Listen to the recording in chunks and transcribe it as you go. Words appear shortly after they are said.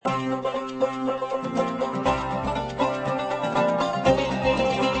Well,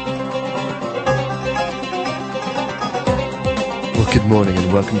 good morning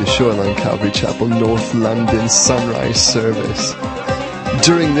and welcome to Shoreline Calvary Chapel, North London Sunrise Service.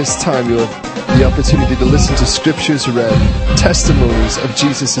 During this time, you'll have the opportunity to listen to scriptures read, testimonies of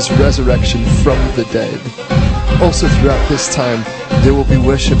Jesus' resurrection from the dead. Also throughout this time, there will be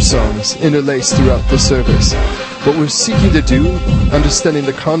worship songs interlaced throughout the service. What we're seeking to do, understanding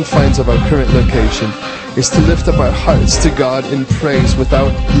the confines of our current location, is to lift up our hearts to God in praise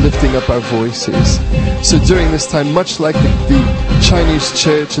without lifting up our voices. So during this time, much like the Chinese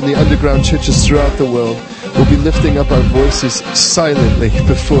church and the underground churches throughout the world, we'll be lifting up our voices silently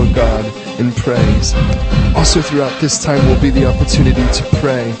before God in praise. Also throughout this time will be the opportunity to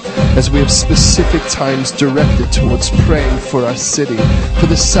pray, as we have specific times directed towards praying for our city, for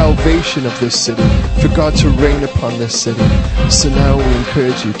the salvation of this city, for God to reign upon this city. So now we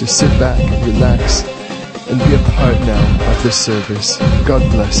encourage you to sit back and relax and be a part now of this service. God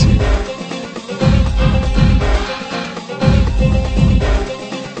bless you.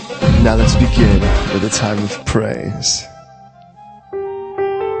 Now let's begin with a time of praise.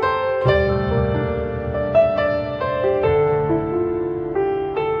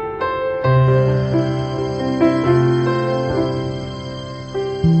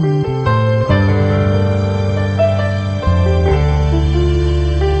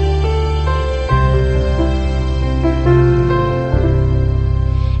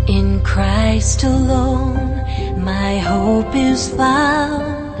 In Christ alone, my hope is found.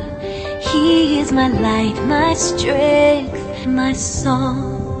 He is my light, my strength, my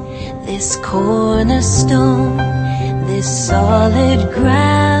song. This cornerstone, this solid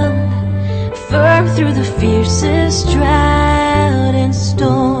ground, firm through the fiercest drought and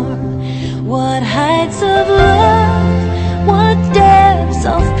storm. What heights of love, what depths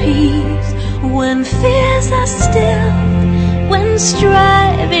of peace, when fears are still, when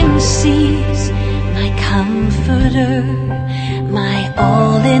striving cease. My comforter, my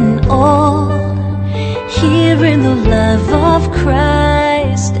all in all, here in the love of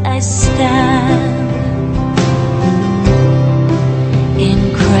Christ I stand.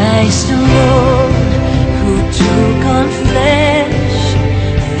 In Christ alone, who took on flesh,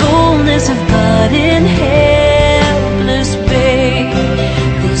 fullness of God in helpless babe,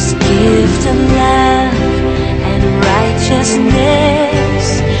 this gift of love and righteousness,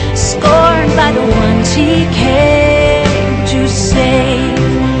 scorned by the ones he came to save.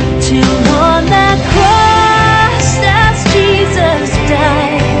 Till on that cross as Jesus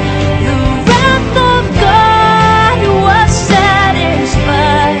died, the wrath of God was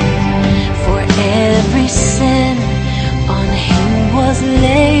satisfied. For every sin on him was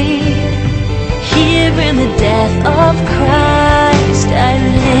laid. Here in the death of Christ I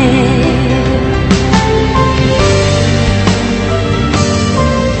live.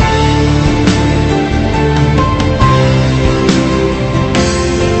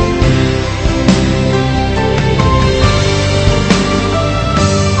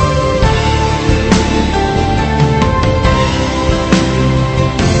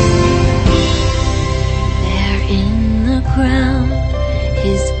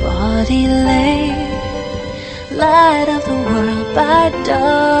 Body lay, light of the world by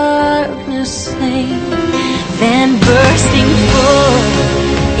darkness slain, then bursting forth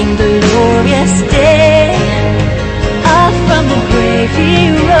in glorious day, up from the grave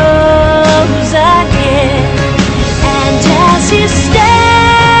he rose again. And as he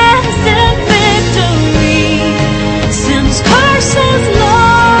stands in victory, sin's curse has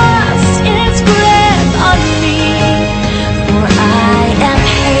lost its grip on me. For I am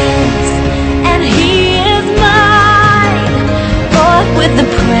and he is mine, bought with the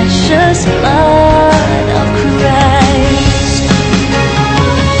precious blood of Christ.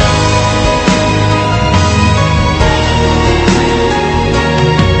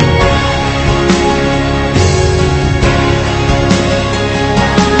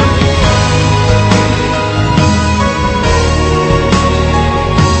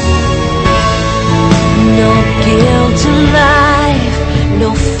 No guilt in life, no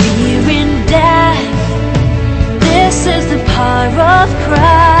fear in death. This is the power of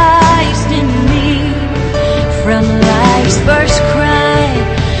Christ in me.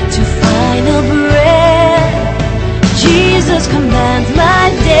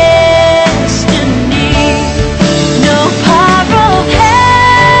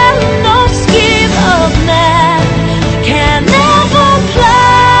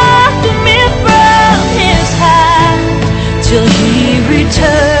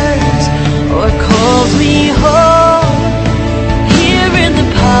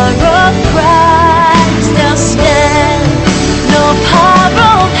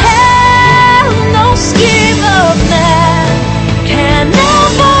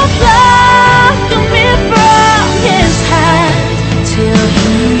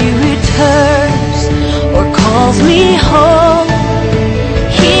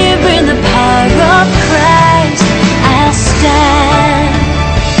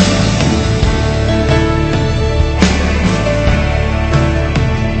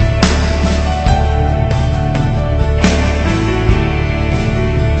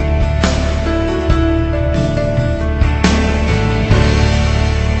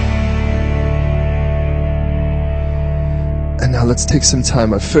 let's take some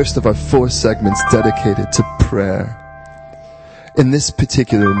time, our first of our 4 segments dedicated to prayer. In this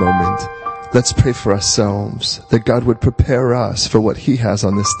particular moment, let's pray for ourselves, that God would prepare us for what He has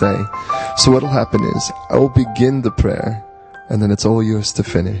on this day. So what will happen is, I will begin the prayer, and then it's all yours to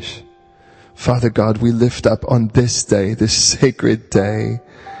finish. Father God, we lift up on this day, this sacred day,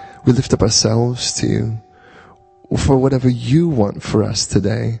 we lift up ourselves to You for whatever You want for us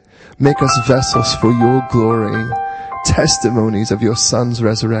today. Make us vessels for Your glory, testimonies of Your Son's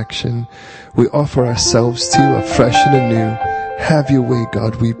resurrection. We offer ourselves to You afresh and anew. Have Your way,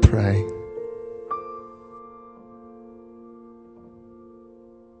 God, we pray.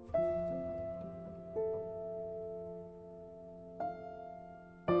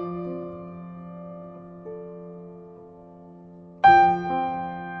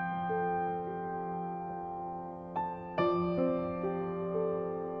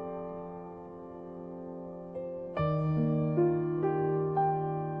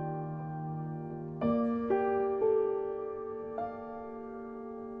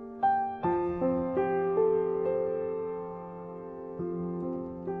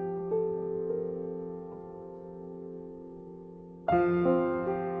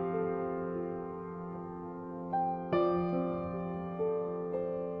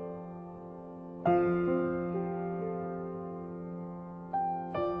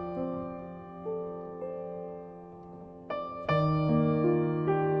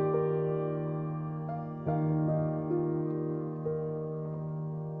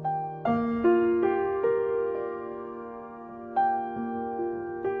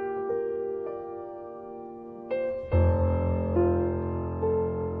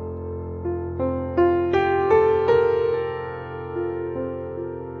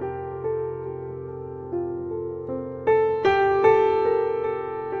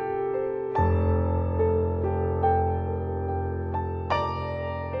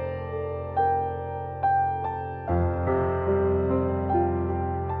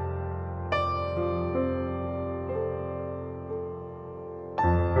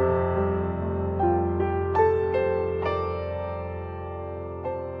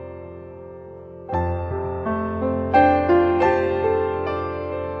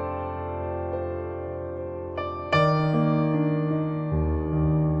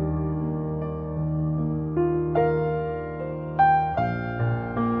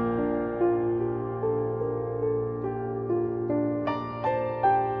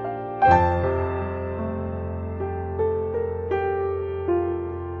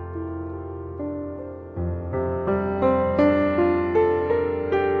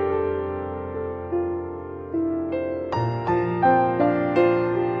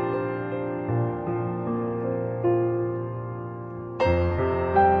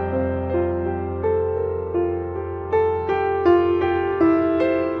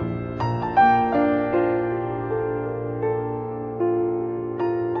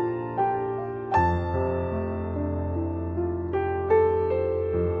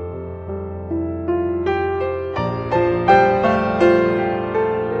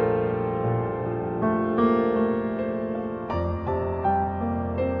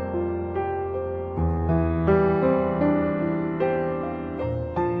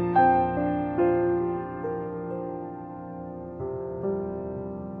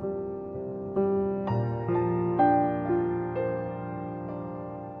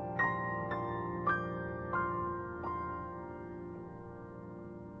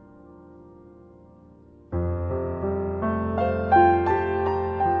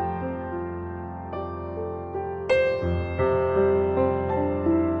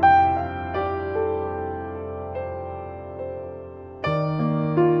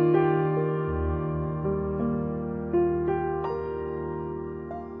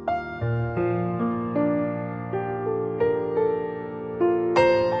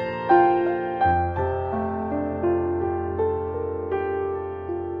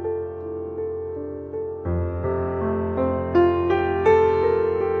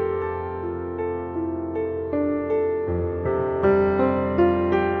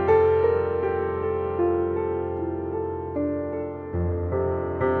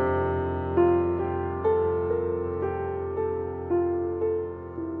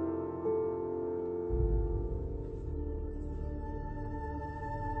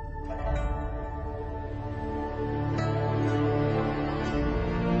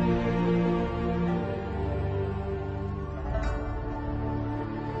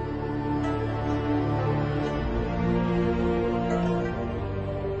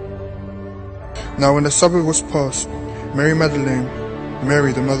 Now when the Sabbath was past, Mary Magdalene,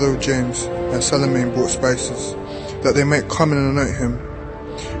 Mary the mother of James, and Salome brought spices, that they might come and anoint him.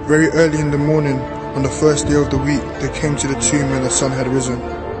 Very early in the morning, on the first day of the week, they came to the tomb when the sun had risen.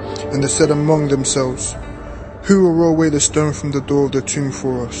 And they said among themselves, "Who will roll away the stone from the door of the tomb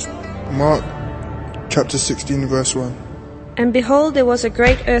for us?" Mark chapter 16 verse 1. And behold, there was a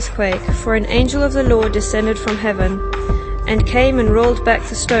great earthquake, for an angel of the Lord descended from heaven, and came and rolled back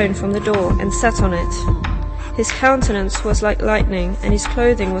the stone from the door, and sat on it. His countenance was like lightning, and his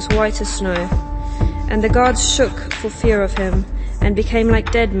clothing was white as snow. And the guards shook for fear of him, and became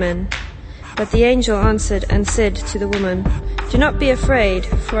like dead men. But the angel answered and said to the woman, "Do not be afraid,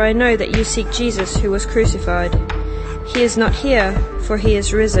 for I know that you seek Jesus who was crucified. He is not here, for he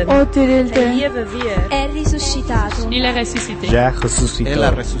is risen. Hij lever weer. È risuscitato. Il est ressuscité. Elle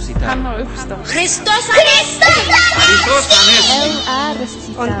a ressuscité. Han har uppstått. Христос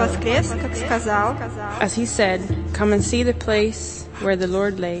Он воскрес, как сказал. As he said, come and see the place where the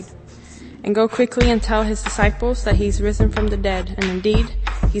Lord laid. And go quickly and tell his disciples that he's risen from the dead, and indeed,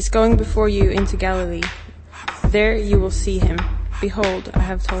 he's going before you into Galilee. There you will see him. Behold, I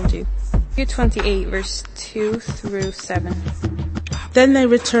have told you. Matthew 28, verse 2 through 7. Then they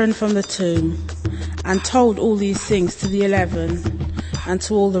returned from the tomb and told all these things to the 11 and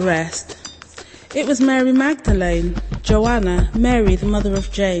to all the rest. It was Mary Magdalene, Joanna, Mary the mother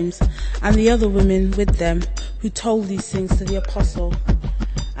of James, and the other women with them who told these things to the apostle.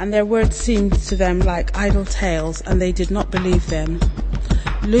 And their words seemed to them like idle tales, and they did not believe them.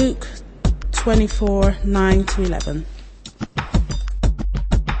 Luke 24, 9 to 11.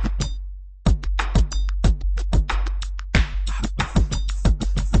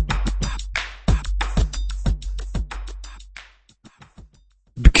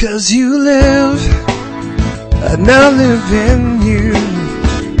 Because you live, I now live in you.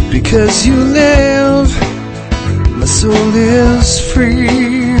 Because you live, my soul is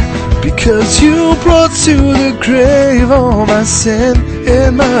free. Because you brought to the grave all my sin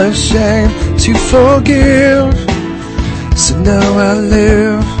and my shame to forgive. So now I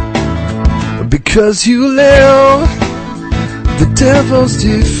live. Because you live, the devil's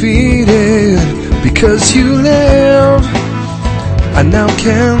defeated. Because you live, I now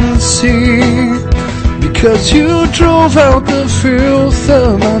can see. Because you drove out the filth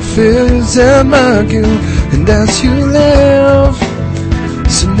of my fears and my guilt. And as you live,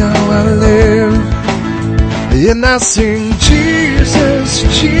 so now I live. And I sing Jesus,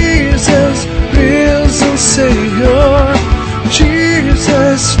 Jesus, risen Savior.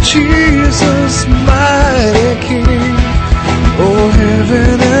 Jesus, Jesus, mighty King. Oh,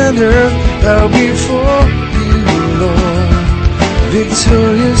 heaven and earth bow before you, Lord.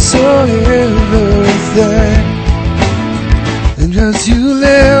 Victorious over everything. And as you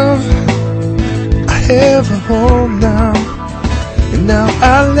live, I have a home now. And now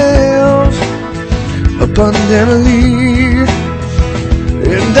I live abundantly.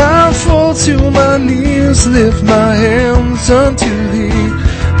 And I fall to my knees, lift my hands unto thee.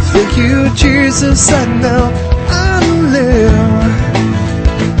 Thank you, Jesus, and now I live.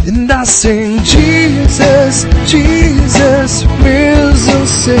 And I sing Jesus, Jesus, risen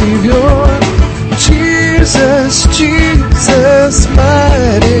Savior. Jesus, Jesus,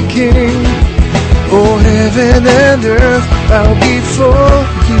 mighty King. Oh, heaven and earth bow before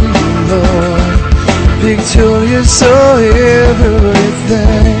you, Lord. Victorious over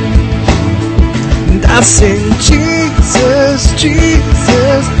everything. And I sing Jesus,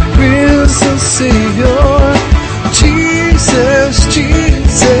 Jesus, risen Savior. Jesus,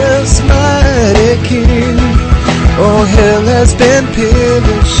 Jesus, mighty King. Oh, hell has been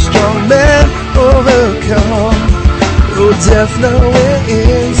pillaged, strong man overcome. Oh, death, now where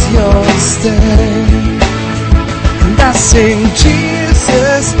is your sting? And I sing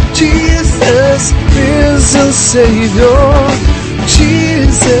Jesus, Jesus, risen Savior.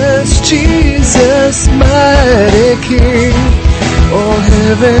 Jesus, Jesus, mighty King. Oh,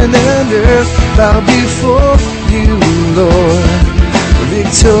 heaven and earth bow before you, Lord.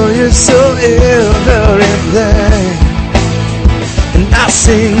 Victorious over everything. And I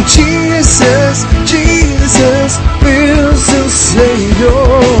sing Jesus, Jesus, risen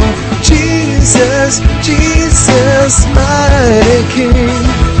Savior. Jesus, Jesus, mighty King.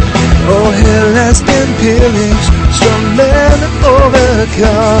 Oh, hell has been pillaged, strong man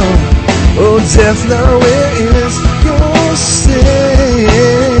overcome. Oh, death, now where is your sting?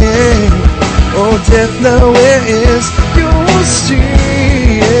 Oh, death, now where is your sting?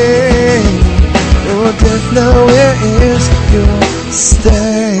 Oh, death, now where is your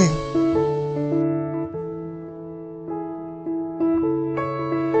sting?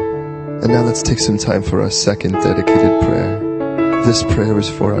 And now let's take some time for our second dedicated prayer. This prayer is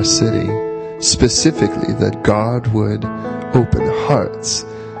for our city, specifically that God would open hearts,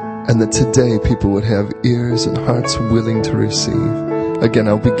 and that today people would have ears and hearts willing to receive. Again,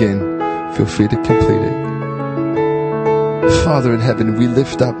 I'll begin. Feel free to complete it. Father in heaven, we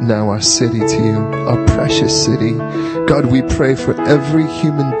lift up now our city to you, our precious city. God, we pray for every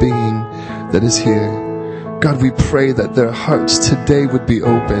human being that is here. God, we pray that their hearts today would be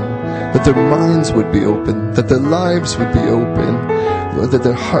open, that their minds would be open, that their lives would be open, Lord, that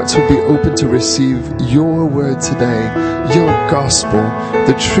their hearts would be open to receive your word today, your gospel,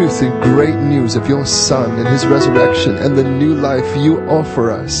 the truth and great news of your Son and his resurrection and the new life you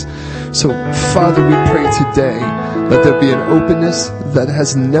offer us. So, Father, we pray today, let there be an openness that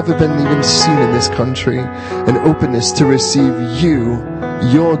has never been even seen in this country, an openness to receive you,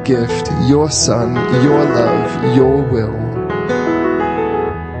 your gift, your Son, your love, your will.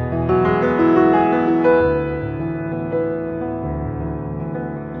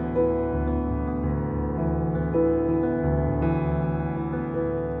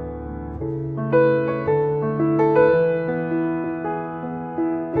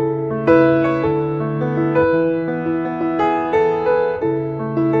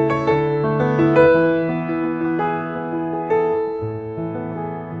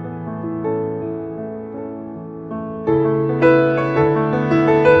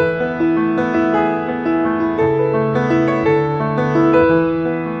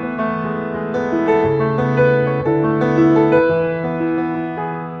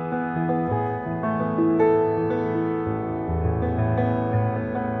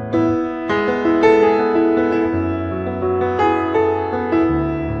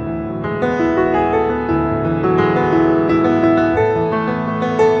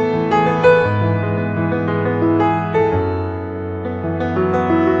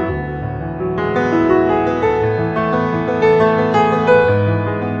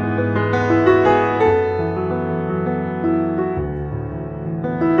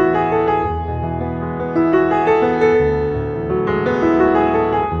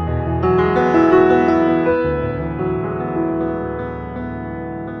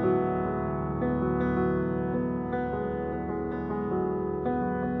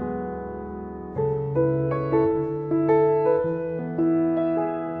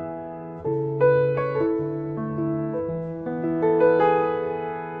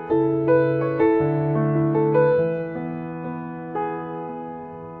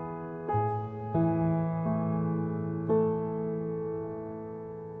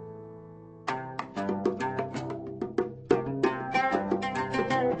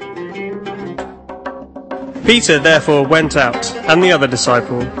 Peter therefore went out, and the other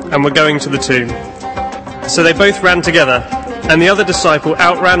disciple, and were going to the tomb. So they both ran together, and the other disciple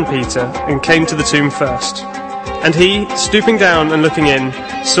outran Peter, and came to the tomb first. And he, stooping down and looking in,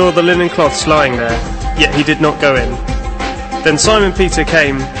 saw the linen cloths lying there, yet he did not go in. Then Simon Peter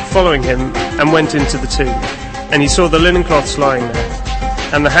came, following him, and went into the tomb. And he saw the linen cloths lying there,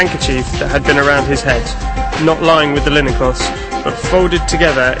 and the handkerchief that had been around his head, not lying with the linen cloths, but folded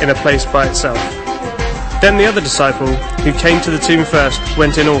together in a place by itself. Then the other disciple, who came to the tomb first,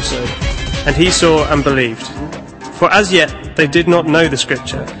 went in also, and he saw and believed. For as yet they did not know the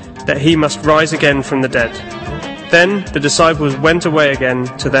scripture, that he must rise again from the dead. Then the disciples went away again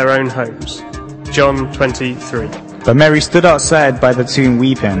to their own homes. John 23. But Mary stood outside by the tomb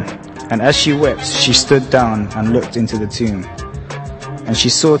weeping, and as she wept, she stood down and looked into the tomb. And she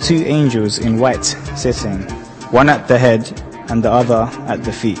saw two angels in white sitting, one at the head and the other at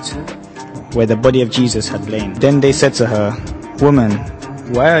the feet, where the body of Jesus had lain. Then they said to her, "Woman,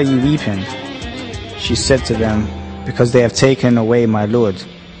 why are you weeping?" She said to them, "Because they have taken away my Lord,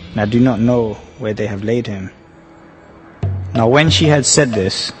 and I do not know where they have laid him." Now when she had said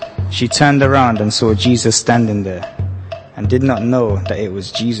this, she turned around and saw Jesus standing there, and did not know that it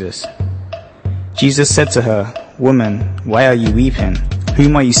was Jesus. Jesus said to her, "Woman, why are you weeping?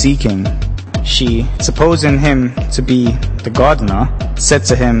 Whom are you seeking?" She, supposing him to be the gardener, said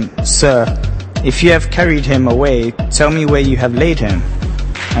to him, "Sir, if you have carried him away, tell me where you have laid him,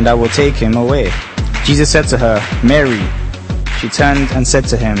 and I will take him away." Jesus said to her, "Mary." She turned and said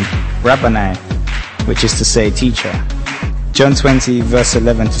to him, "Rabboni," which is to say, teacher. John 20, verse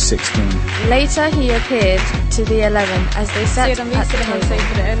 11 to 16. Later he appeared to the 11 as they sat at the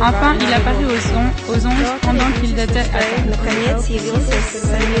table. Enfin, il apparut aux 11 pendant qu'ils étaient à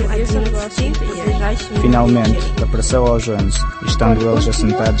Finalmente, apareceu aos 11, estando eles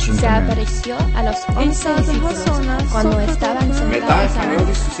assentados Se juntamente. apareció a los 11 discípulos cuando estaban sentados a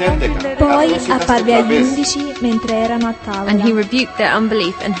mesa. Poi apparve agli 11 mentre erano a tavola. And he rebuked their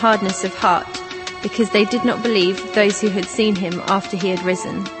unbelief and hardness of heart, because they did not believe those who had seen him after he had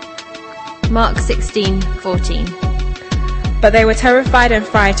risen. Mark 16:14. But they were terrified and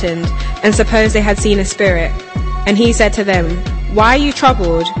frightened, and supposed they had seen a spirit. And he said to them, Why are you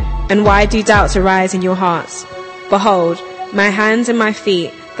troubled, and why do doubts arise in your hearts? Behold, my hands and my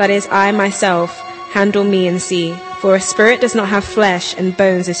feet, that is, I myself, handle me and see. For a spirit does not have flesh and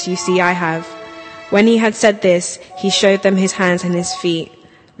bones as you see I have. When he had said this, he showed them his hands and his feet.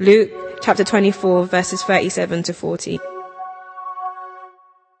 Luke chapter 24, verses 37 to 40.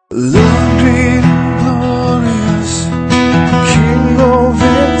 Lord, great and glorious, King of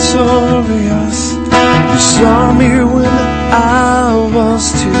victorious, you saw me when I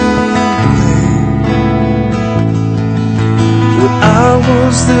was too late. When I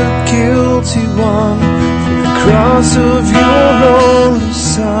was the guilty one, for the cross of your only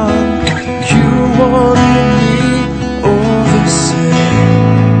Son, you wanted me all the same.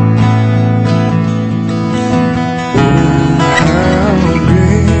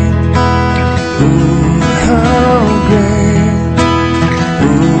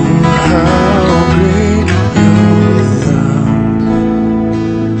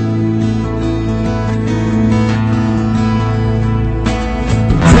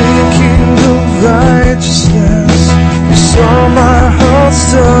 Righteousness, you saw my heart's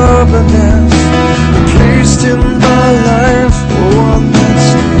stubbornness, and placed in my life one that's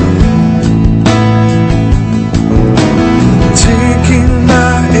new. Taking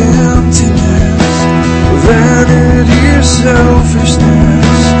my emptiness, vanity,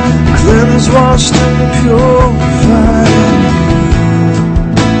 selfishness, cleanse, washed and purified.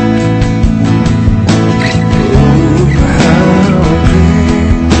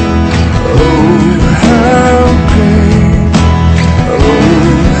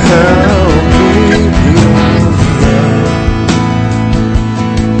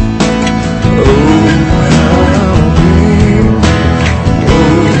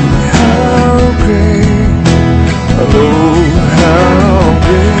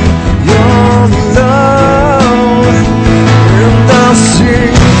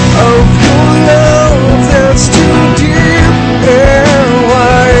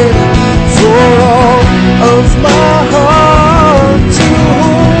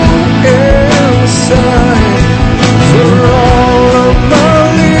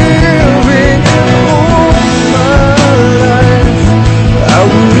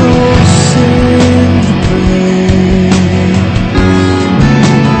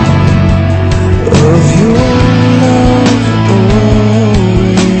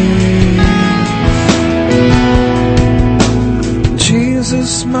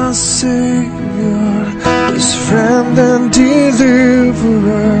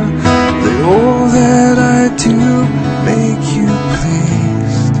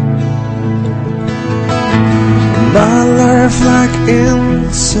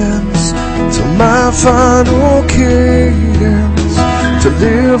 Final cadence to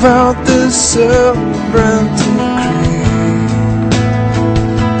live out this celebrant decree.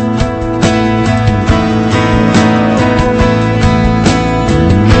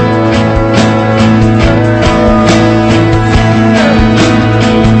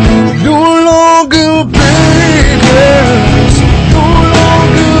 No longer beggars, no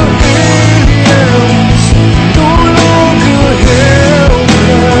longer aliens, no longer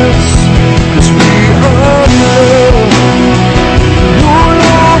helpless, 'cause we are loved. No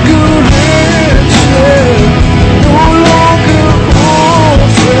longer wretched, no longer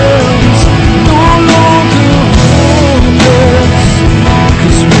orphans, no longer homeless,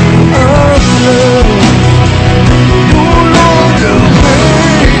 'cause we are loved. No longer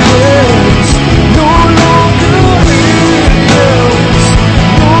beggars, no longer aliens,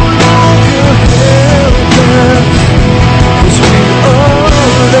 no longer helpless, 'cause we are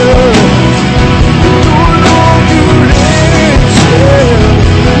loved.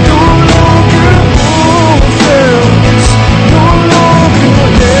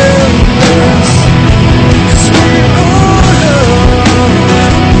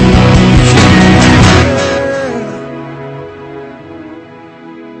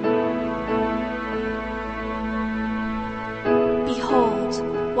 Behold,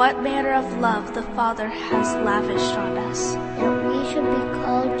 what manner of love the Father has lavished on us, that we should be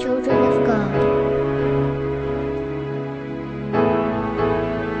called children of God.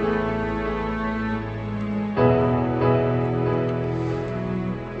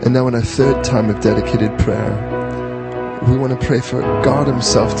 And now in our third time of dedicated prayer, we want to pray for God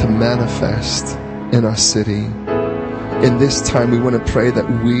Himself to manifest in our city. In this time, we want to pray that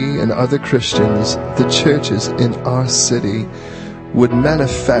we and other Christians, the churches in our city, would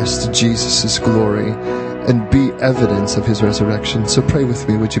manifest Jesus' glory and be evidence of His resurrection. So pray with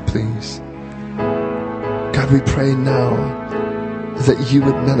me, would you please? God, we pray now that you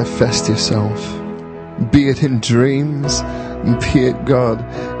would manifest yourself, be it in dreams, be it, God,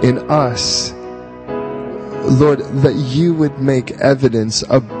 in us. Lord, that you would make evidence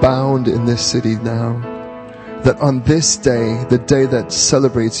abound in this city now. That on this day, the day that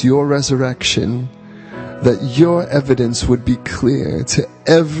celebrates your resurrection, that your evidence would be clear to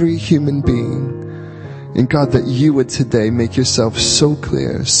every human being. And God, that you would today make yourself so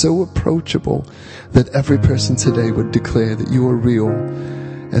clear, so approachable, that every person today would declare that you are real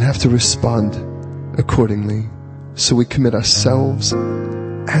and have to respond accordingly. So we commit ourselves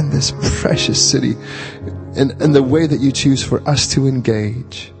and this precious city and the way that you choose for us to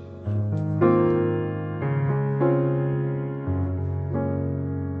engage.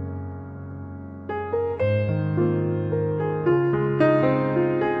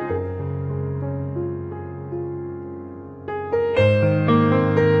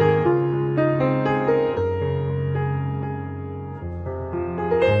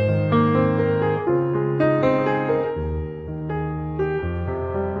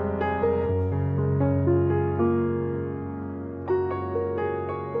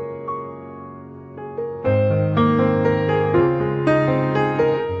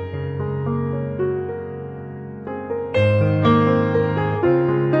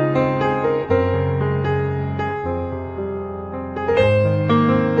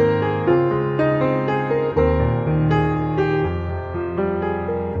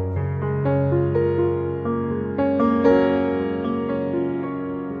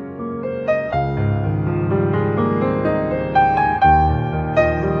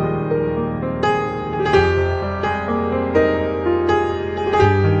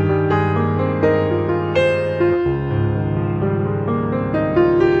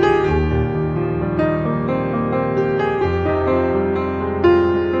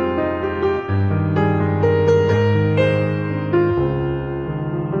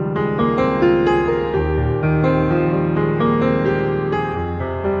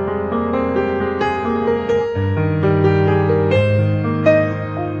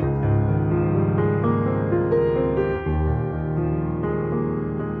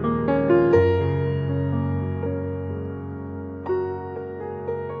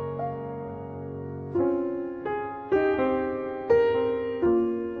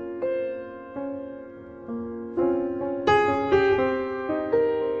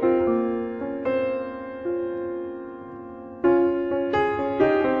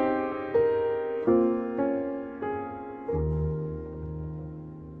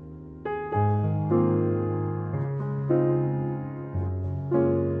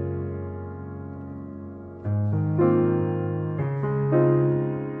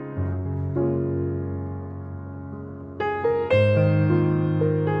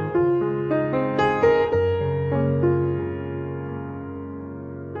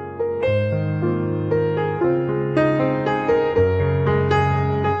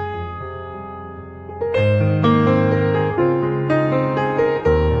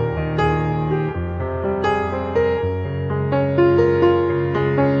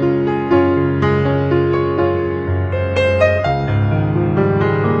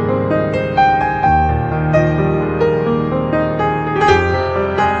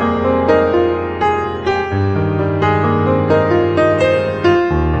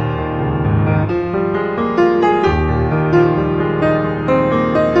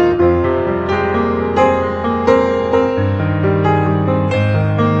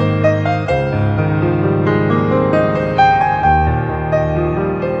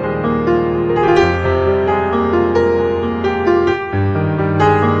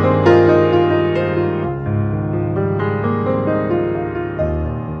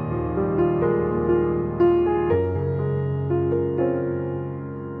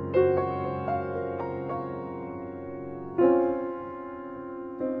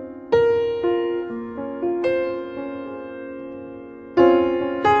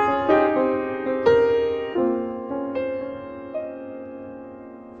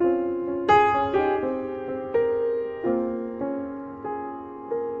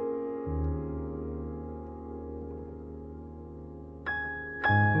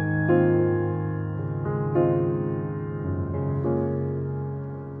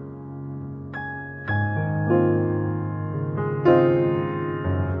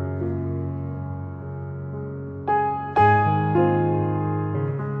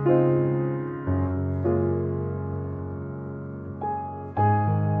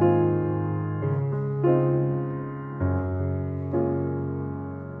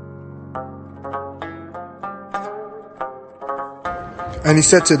 And he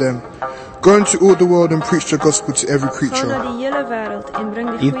said to them, Go into all the world and preach the gospel to every Ga creature. naar de hele wereld en breng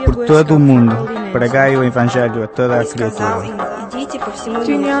de Id goede por boodschap todo o aan mundo, al die mensen. pregai o evangelho a toda a Wees kazaal criatura. idите по всему миру.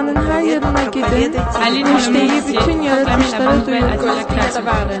 Dünyanın her yerine gidin. Müjdeyi bütün yaratmışlara duyurun.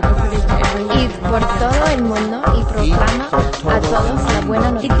 Id por todo el mundo y proclama a todos la buena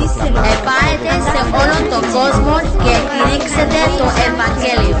noticia. Επάετε σε όλον τον κόσμο και κηρύξετε το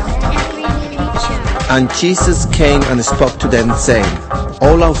Ευαγγέλιο. And Jesus came and spoke to them, saying,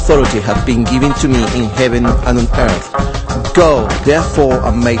 All authority hath been given to me in heaven and on earth. Go, therefore,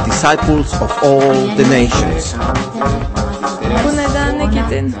 and make disciples of all the nations. Bu nedenle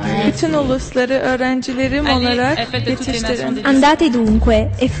gidin. Bütün ulusları öğrencilerim olarak yetiştirin. Andate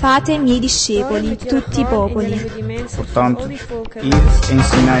dunque e fate miei discepoli, tutti i popoli. Portanto, id e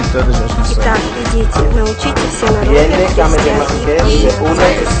ensinai todas as nações. Итак, идите, научите все народы Viene que me de una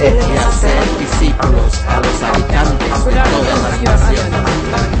y hacer discípulos a los habitantes de todas las naciones,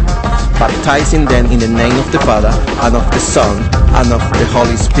 baptizing them in the name of the Father and of the Son and of the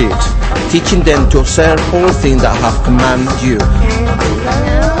Holy Spirit, teaching them to observe all things that I have commanded you.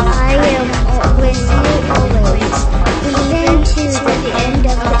 I am with you always, even to the end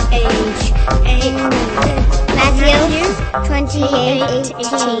of the age. Amen. Matthew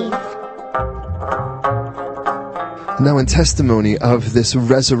 28:18. Now, in testimony of this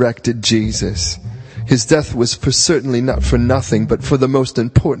resurrected Jesus, his death was for certainly not for nothing, but for the most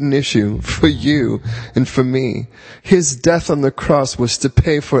important issue, for you and for me. His death on the cross was to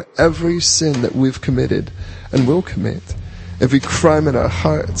pay for every sin that we've committed and will commit. Every crime in our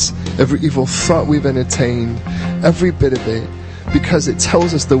hearts, every evil thought we've entertained, every bit of it, because it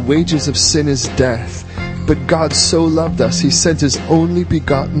tells us the wages of sin is death. But God so loved us, he sent his only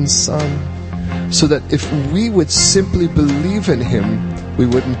begotten Son, so that if we would simply believe in him, we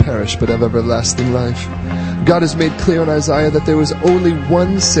wouldn't perish but have everlasting life. God has made clear in Isaiah that there was only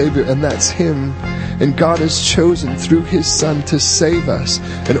one Savior, and that's him. And God has chosen through his Son to save us.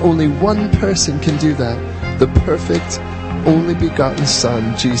 And only one person can do that, the perfect, only begotten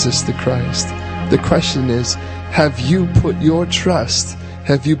Son, Jesus the Christ. The question is, have you put your trust,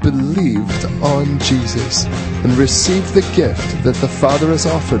 have you believed on Jesus and received the gift that the Father has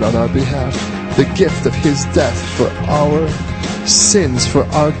offered on our behalf? The gift of his death for our sins, for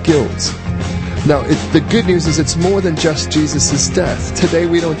our guilt. Now, the good news is it's more than just Jesus' death. Today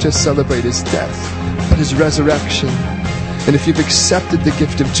we don't just celebrate his death, but his resurrection. And if you've accepted the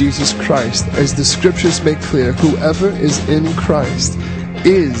gift of Jesus Christ, as the scriptures make clear, whoever is in Christ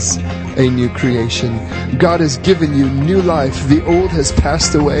is a new creation. God has given you new life. The old has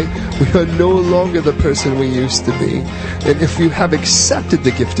passed away. We are no longer the person we used to be. And if you have accepted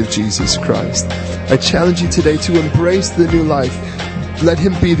the gift of Jesus Christ, I challenge you today to embrace the new life. Let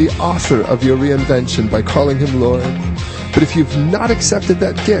him be the author of your reinvention by calling him Lord. But if you've not accepted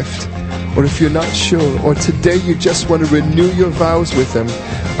that gift, or if you're not sure, or today you just want to renew your vows with him,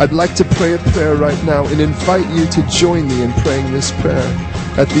 I'd like to pray a prayer right now and invite you to join me in praying this prayer.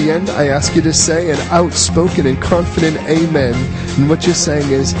 At the end, I ask you to say an outspoken and confident amen. And what you're saying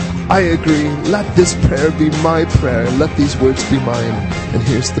is, I agree, let this prayer be my prayer, let these words be mine. And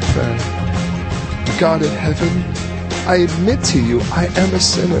here's the prayer. God in heaven, I admit to you, I am a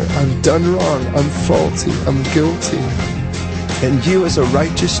sinner. I'm done wrong. I'm faulty. I'm guilty. And you, as a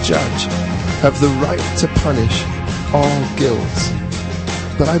righteous judge, have the right to punish all guilt.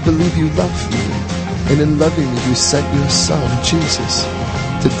 But I believe you love me. And in loving me, you sent your Son, Jesus,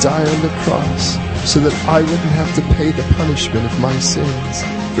 to die on the cross so that I wouldn't have to pay the punishment of my sins,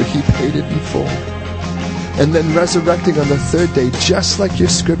 for he paid it in full. And then resurrecting on the third day, just like your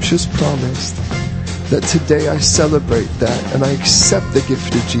scriptures promised, that today I celebrate that and I accept the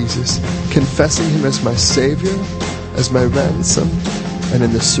gift of Jesus, confessing him as my Savior, as my ransom, and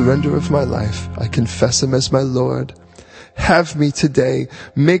in the surrender of my life, I confess him as my Lord. Have me today,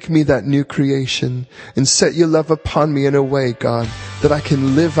 make me that new creation, and set your love upon me in a way, God, that I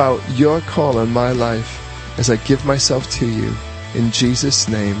can live out your call on my life as I give myself to you, in Jesus'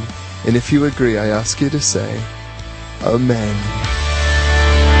 name. And if you agree, I ask you to say, Amen.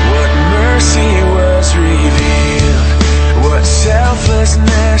 What mercy was revealed, what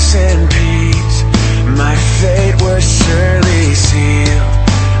selflessness and peace, my fate was surely sealed,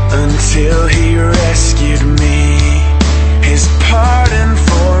 until he rescued me. His pardon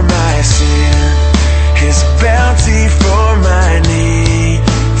for my sin, his bounty for my need,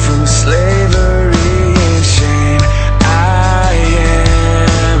 from slavery and shame, I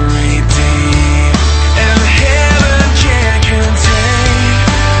am redeemed, and heaven can't contain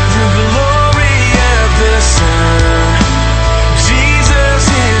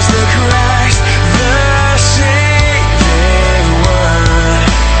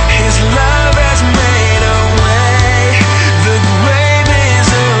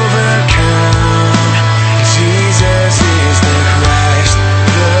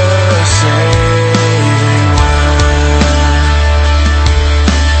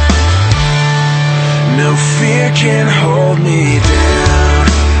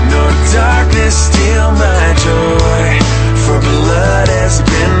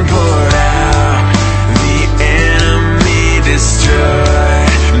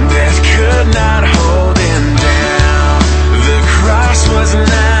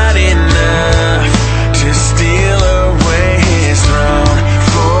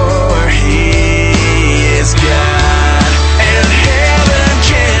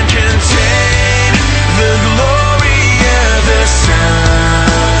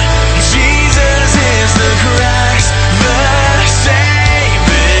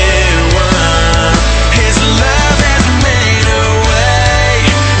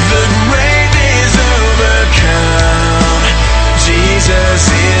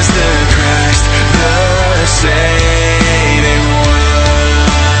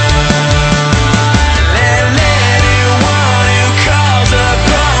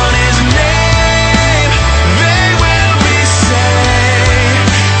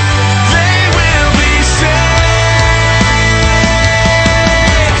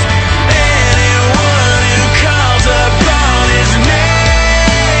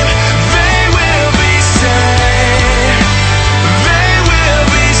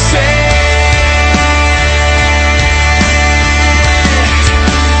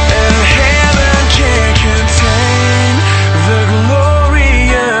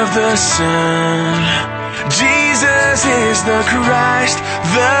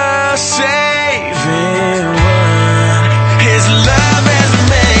the saving one. His love has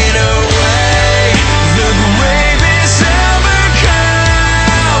made a way. The grave is overcome.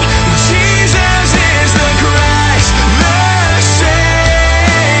 Jesus is the Christ, the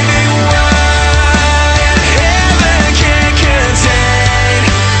saving one. Heaven can't contain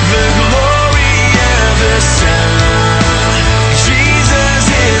the glory of the Son. Jesus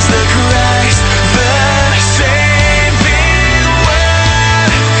is the Christ, the saving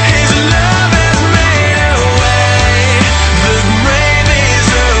one. His love has made a way. The grave is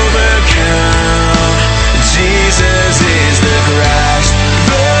overcome. Jesus is the Christ,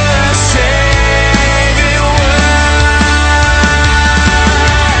 the saving one.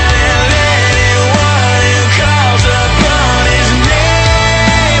 And anyone who calls upon His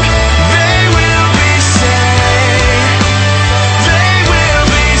name, they will be saved. They will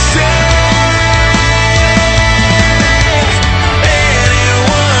be saved.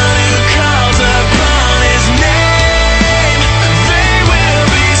 Anyone who calls upon His name, they will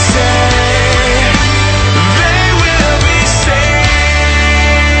be saved. They will be saved.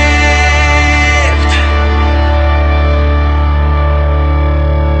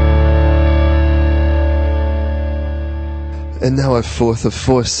 And now a fourth of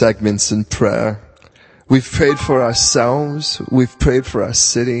 4 segments in prayer. We've prayed for ourselves. We've prayed for our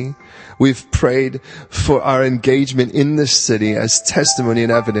city. We've prayed for our engagement in this city as testimony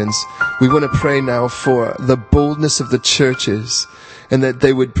and evidence. We want to pray now for the boldness of the churches and that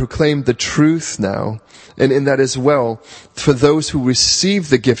they would proclaim the truth now. And in that as well, for those who receive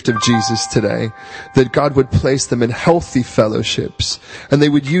the gift of Jesus today, that God would place them in healthy fellowships and they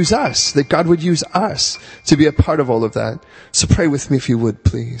would use us, that God would use us to be a part of all of that. So pray with me if you would,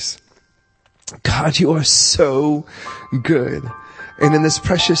 please. God, you are so good. And in this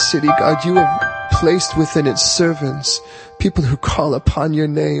precious city, God, you have placed within its servants people who call upon your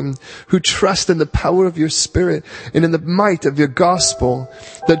name, who trust in the power of your Spirit and in the might of your gospel,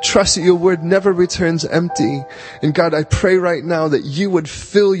 that trust that your word never returns empty. And God, I pray right now that you would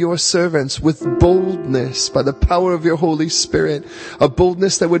fill your servants with boldness by the power of your Holy Spirit, a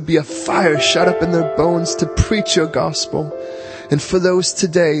boldness that would be a fire shut up in their bones to preach your gospel. And for those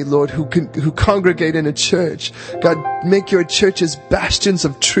today, Lord, who congregate in a church, God, make your churches bastions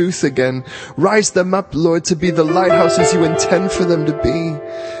of truth again. Rise them up, Lord, to be the lighthouses you intend for them to be.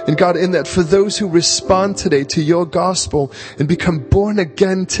 And God, in that, for those who respond today to your gospel and become born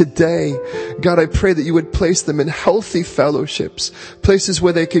again today, God, I pray that you would place them in healthy fellowships, places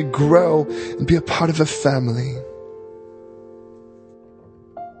where they could grow and be a part of a family.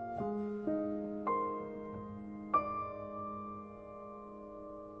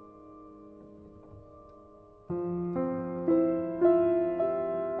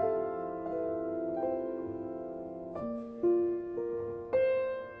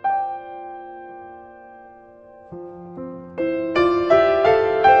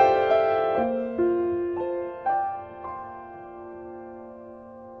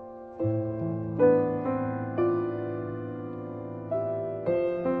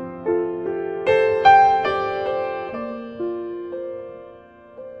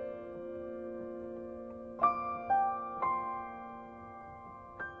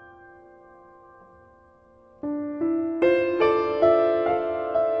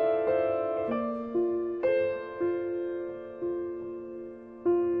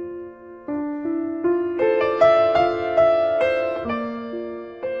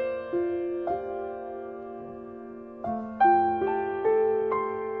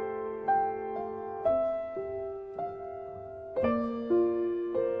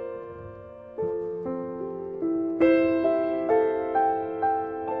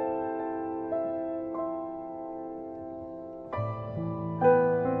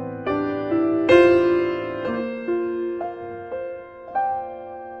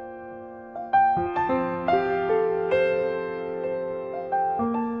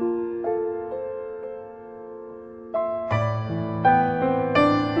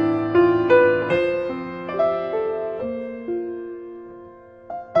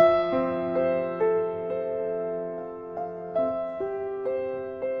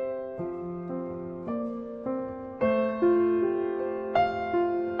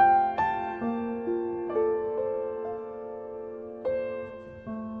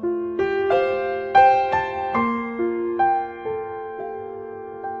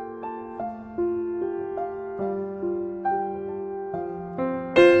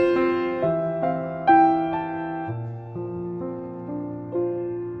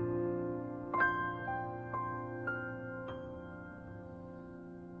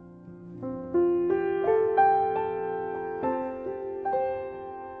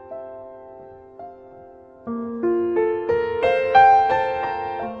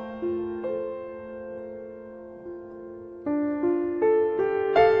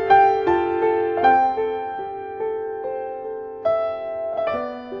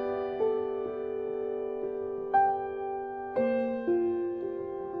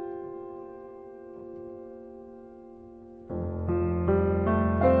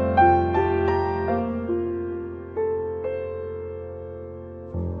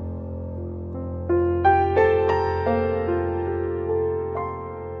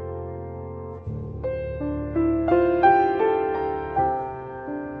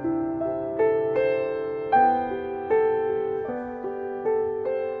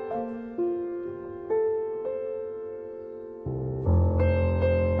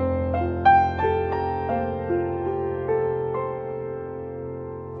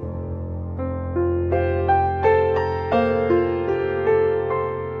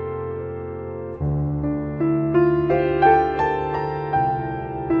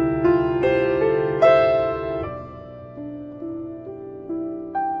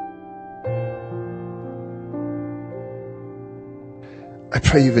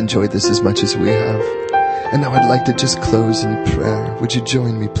 pray you've enjoyed this as much as we have. And now I'd like to just close in prayer. Would you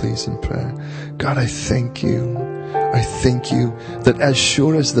join me, please, in prayer? God, I thank you. I thank you that as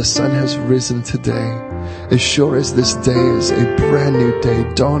sure as the sun has risen today, as sure as this day is a brand new day,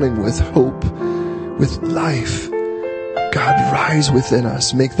 dawning with hope, with life, God, rise within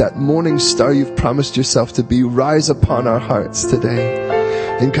us. Make that morning star you've promised yourself to be rise upon our hearts today.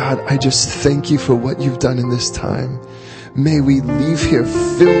 And God, I just thank you for what you've done in this time. May we leave here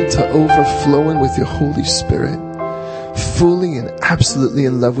filled to overflowing with your Holy Spirit, fully and absolutely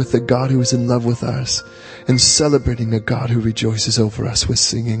in love with the God who is in love with us, and celebrating the God who rejoices over us with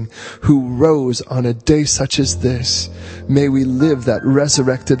singing, who rose on a day such as this. May we live that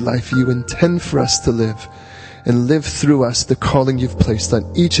resurrected life you intend for us to live, and live through us the calling you've placed on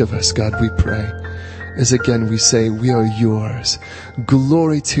each of us, God, we pray. As again we say, we are yours.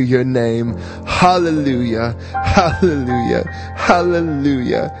 Glory to your name. Hallelujah, hallelujah,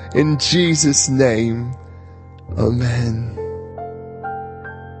 hallelujah. In Jesus' name, amen.